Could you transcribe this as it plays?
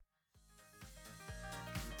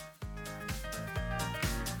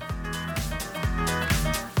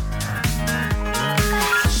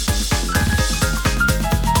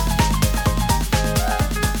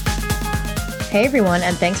Hey everyone,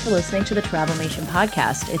 and thanks for listening to the Travelmation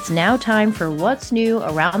podcast. It's now time for What's New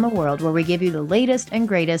Around the World, where we give you the latest and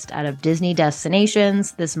greatest out of Disney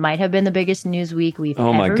destinations. This might have been the biggest news week we've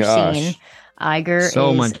ever seen. Iger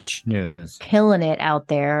so is much news, killing it out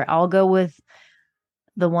there. I'll go with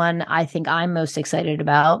the one I think I'm most excited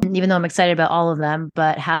about, even though I'm excited about all of them.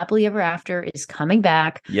 But Happily Ever After is coming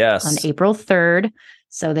back on April 3rd.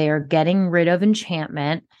 So they are getting rid of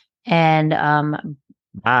Enchantment. And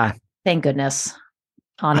thank goodness.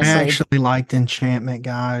 Honestly, I actually liked Enchantment,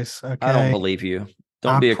 guys. Okay, I don't believe you.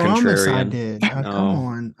 Don't be a contrarian. I did. No. Come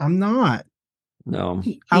on, I'm not. No,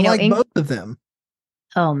 I like both of them.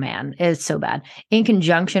 Oh man, it's so bad. In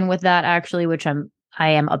conjunction with that, actually, which I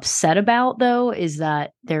am upset about, though, is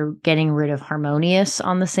that they're getting rid of Harmonious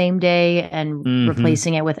on the same day and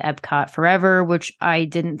replacing it with Epcot Forever, which I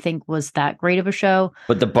didn't think was that great of a show.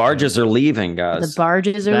 But the barges are leaving, guys. The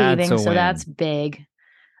barges are leaving, so that's big.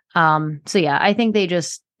 So yeah, I think they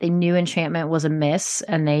knew Enchantment was a miss,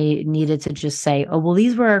 and they needed to just say, oh, well,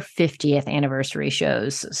 these were our 50th anniversary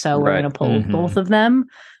shows, so we're going to pull both of them,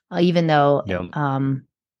 even though,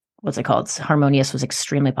 what's it called? Harmonious was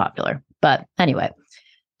extremely popular. But anyway,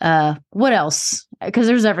 what else? Because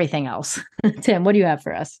there's everything else. Tim, what do you have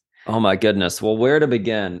for us? Oh my goodness. Well, where to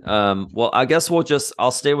begin? Well, I guess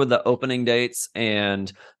I'll stay with the opening dates,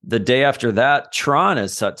 and the day after that, Tron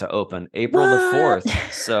is set to open April the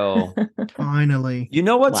 4th. So finally, you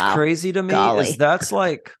know what's crazy to me is that's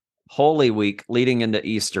like Holy Week leading into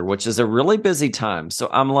Easter, which is a really busy time. So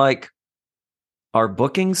I'm like, are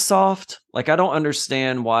bookings soft? Like, I don't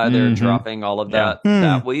understand why they're dropping all of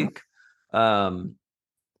that week. In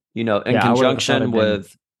conjunction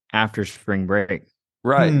with after spring break.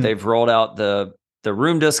 Right. They've rolled out the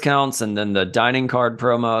room discounts and then the dining card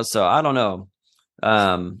promo. So I don't know.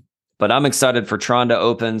 But I'm excited for Tron to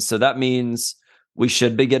open. So that means we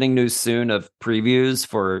should be getting news soon of previews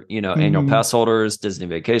for, annual pass holders, Disney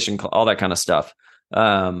Vacation, all that kind of stuff.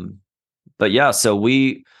 But yeah, so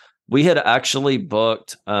we had actually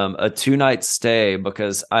booked a 2-night stay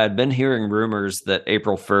because I had been hearing rumors that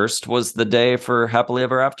April 1st was the day for Happily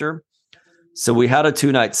Ever After. So we had a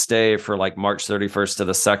 2-night stay for like March 31st to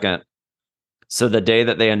the 2nd. So the day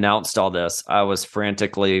that they announced all this, I was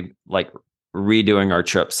frantically like redoing our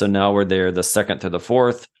trip. So now we're there the 2nd to the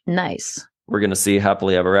 4th. Nice. We're going to see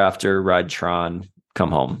Happily Ever After, ride Tron,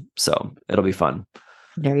 come home. So it'll be fun.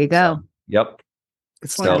 There you go. So, yep.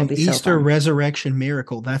 It's like an Easter resurrection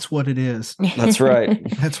miracle. That's what it is. That's right.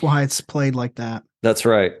 That's why it's played like that. That's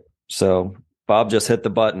right. So Bob just hit the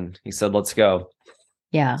button. He said, let's go.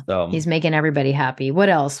 Yeah. So he's making everybody happy. What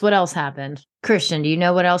else? What else happened? Christian, do you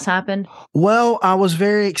know what else happened? Well, I was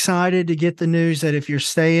very excited to get the news that if you're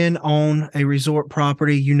staying on a resort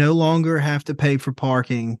property, you no longer have to pay for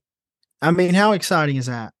parking. I mean, how exciting is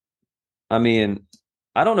that? I mean,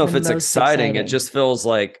 I don't know if it's exciting. It just feels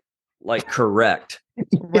like correct.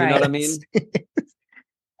 Right. You know what I mean?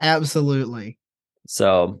 Absolutely.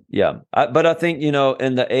 So, yeah. But I think,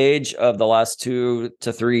 in the age of the last 2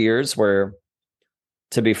 to 3 years where,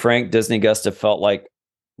 to be frank, Disney guests have felt like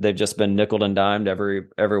they've just been nickeled and dimed every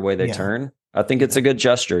way they turn. I think it's a good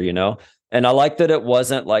gesture, And I like that it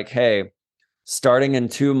wasn't like, hey, starting in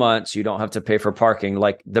 2 months, you don't have to pay for parking.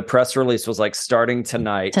 Like the press release was like starting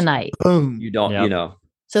tonight. Boom. You don't,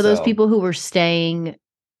 So those people who were staying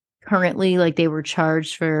currently, like they were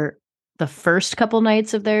charged for the first couple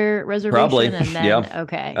nights of their reservation. Probably. And then,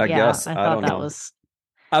 okay. I guess. I thought don't that know. was.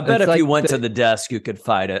 I bet if you went to the desk, you could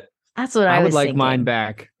fight it. That's what I was would like thinking. mine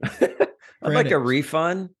back. I'd like a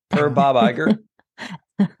refund per Bob Iger.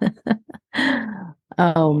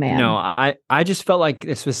 Oh man. No, I just felt like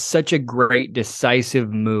this was such a great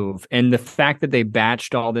decisive move. And the fact that they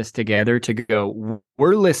batched all this together to go,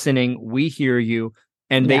 we're listening, we hear you.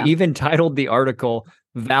 And they even titled the article,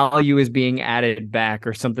 value is being added back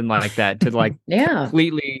or something like that to like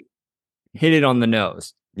completely hit it on the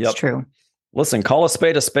nose. Yep. It's true. Listen, call a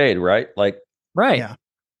spade, right? Like, right.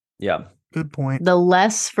 Yeah. Good point. The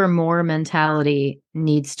less for more mentality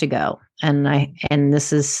needs to go. And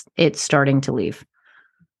it's starting to leave.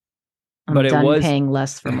 I'm done paying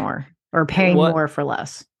less for more or paying more for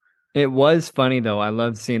less. It was funny though. I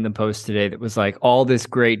loved seeing the post today that was like all this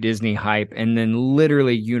great Disney hype, and then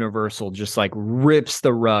literally Universal just like rips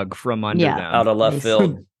the rug from under them out of left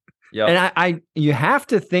field. Yeah, and I you have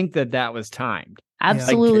to think that was timed.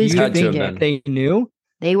 Absolutely, like, you think they knew?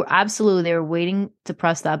 They were waiting to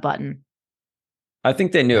press that button. I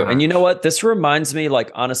think they knew. And you know what? This reminds me,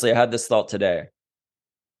 like, honestly, I had this thought today.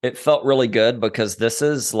 It felt really good because this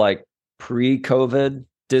is like pre-COVID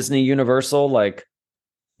Disney Universal. Like,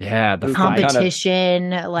 Yeah, the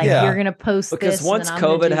competition. You're going to post because this. Once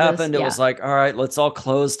COVID happened, it was like, all right, let's all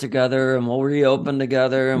close together and we'll reopen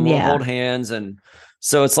together and we'll hold hands. And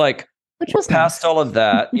so it's like, which was past all of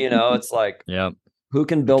that, it's like, who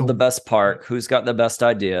can build the best park? Who's got the best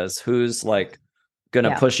ideas? Who's like going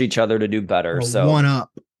to push each other to do better? So one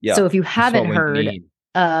up. Yeah. So if you haven't heard,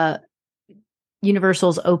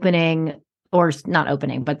 Universal's opening, or not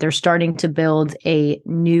opening, but they're starting to build a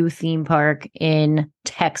new theme park in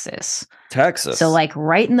Texas. So like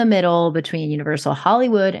right in the middle between Universal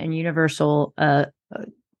Hollywood and Universal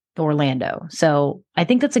Orlando. So I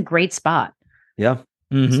think that's a great spot. Yeah.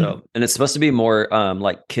 Mm-hmm. So, and it's supposed to be more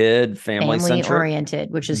like family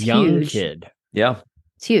oriented, which is young huge. Kid. Yeah.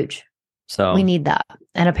 It's huge. So we need that.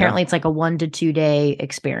 And apparently it's like a 1 to 2 day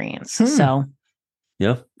experience. So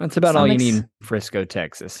yeah, that's about all you need in Frisco,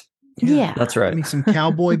 Texas. Yeah. That's right. I mean, some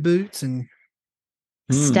cowboy boots and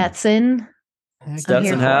Stetson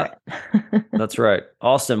hat. That's right.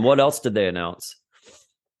 Austin, what else did they announce?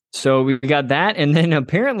 So we got that, and then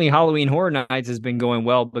apparently Halloween Horror Nights has been going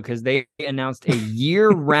well because they announced a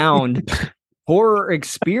year-round horror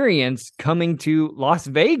experience coming to Las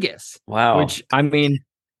Vegas. Wow. Which, I mean,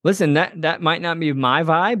 listen, that might not be my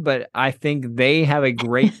vibe, but I think they have a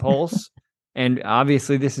great pulse, and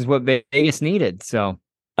obviously this is what Vegas needed. So,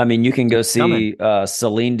 I mean, you can go see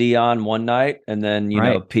Celine Dion one night, and then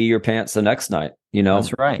pee your pants the next night.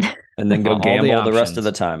 That's right, and then go gamble the rest of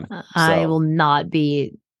the time. I will not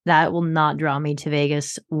be. That will not draw me to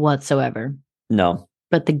Vegas whatsoever. No.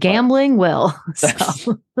 But the gambling will.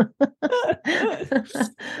 So.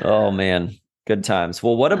 Oh, man. Good times.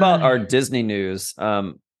 Well, what about our Disney news?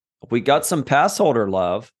 We got some pass holder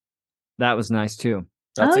love. That was nice, too.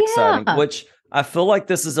 That's exciting. Which I feel like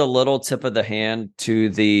this is a little tip of the hand to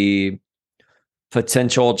the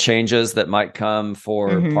potential changes that might come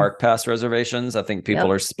for park pass reservations. I think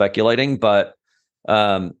people are speculating, but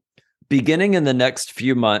beginning in the next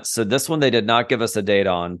few months, so this one they did not give us a date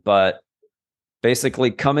on, but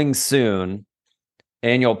basically coming soon,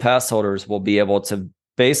 annual pass holders will be able to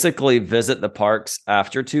basically visit the parks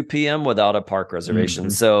after 2 p.m. without a park reservation.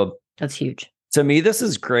 So that's huge. To me, this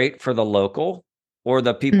is great for the local or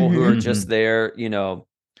the people who are just there.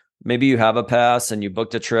 Maybe you have a pass and you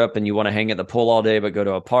booked a trip and you want to hang at the pool all day, but go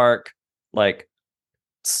to a park. Like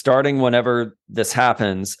starting whenever this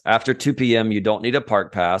happens, after 2 p.m., you don't need a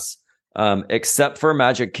park pass. Except for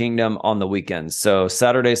Magic Kingdom on the weekends. So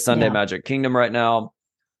Saturday, Sunday, Magic Kingdom right now,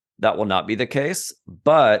 that will not be the case.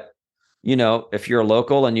 But, if you're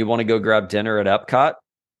local and you want to go grab dinner at Epcot,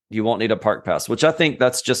 you won't need a park pass, which I think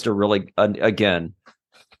that's just a really, again,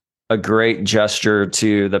 a great gesture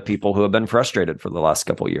to the people who have been frustrated for the last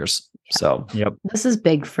couple of years. Yeah. So, this is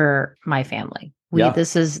big for my family.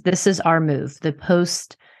 This is our move. The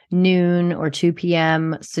post noon or 2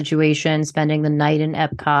 p.m. situation, spending the night in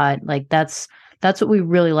Epcot. Like that's what we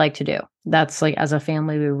really like to do. That's like, as a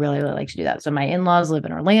family, we really like to do that. So my in-laws live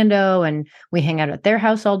in Orlando and we hang out at their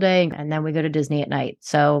house all day and then we go to Disney at night.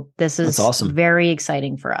 So this is awesome. Very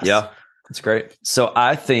exciting for us. Yeah, that's great. So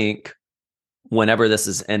I think whenever this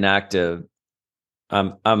is inactive,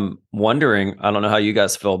 I'm wondering, I don't know how you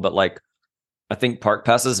guys feel, but like, I think park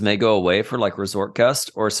passes may go away for like resort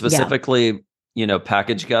guests or specifically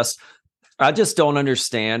package guests. I just don't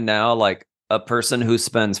understand now, like a person who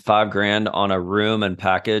spends $5,000 on a room and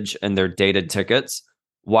package and their dated tickets,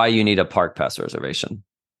 why you need a park pass reservation.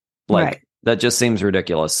 Like that just seems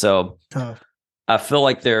ridiculous. So I feel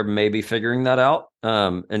like they're maybe figuring that out.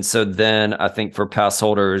 And so then I think for pass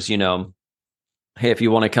holders, hey, if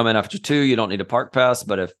you want to come in after 2, you don't need a park pass.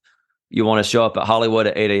 But if you want to show up at Hollywood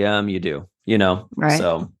at 8 a.m., you do, Right.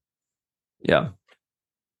 So, yeah.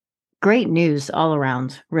 Great news all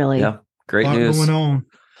around, really. Yeah, great news. A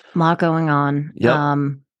lot going on.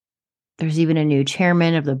 Yep. There's even a new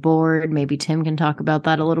chairman of the board. Maybe Tim can talk about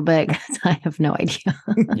that a little bit. I have no idea.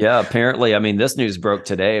 Yeah, apparently. I mean, this news broke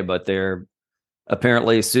today, but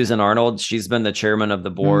apparently Susan Arnold, she's been the chairman of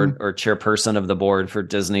the board or chairperson of the board for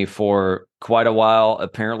Disney for quite a while.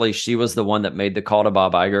 Apparently, she was the one that made the call to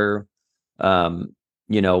Bob Iger,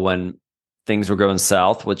 when things were going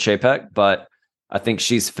south with Chapek. But I think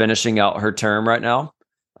she's finishing out her term right now.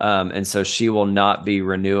 And so she will not be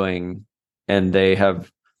renewing. And they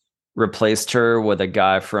have replaced her with a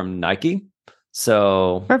guy from Nike.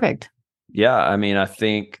 So perfect. Yeah. I mean, I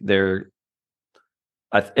think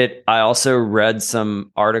I also read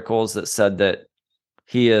some articles that said that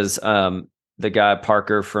he is the guy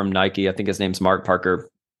Parker from Nike. I think his name's Mark Parker.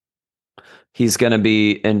 He's going to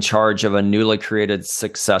be in charge of a newly created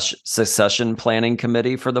succession planning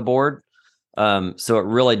committee for the board. So it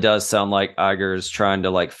really does sound like Iger is trying to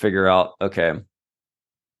like figure out, okay,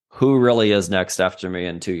 who really is next after me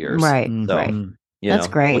in 2 years. Right. So, right. That's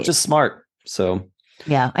great. Which is smart. So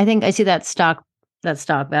yeah, I think I see that stock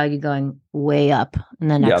value going way up in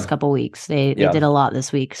the next couple weeks. They did a lot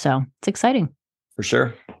this week, so it's exciting. For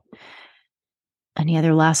sure. Any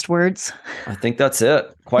other last words? I think that's it.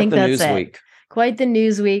 Quite the news week. Quite the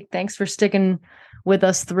news week. Thanks for sticking with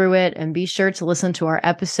us through it, and be sure to listen to our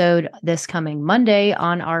episode this coming Monday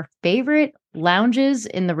on our favorite lounges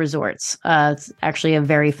in the resorts. It's actually a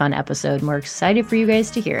very fun episode, and we're excited for you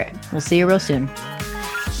guys to hear it. We'll see you real soon.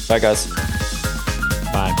 Bye, guys.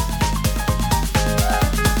 Bye.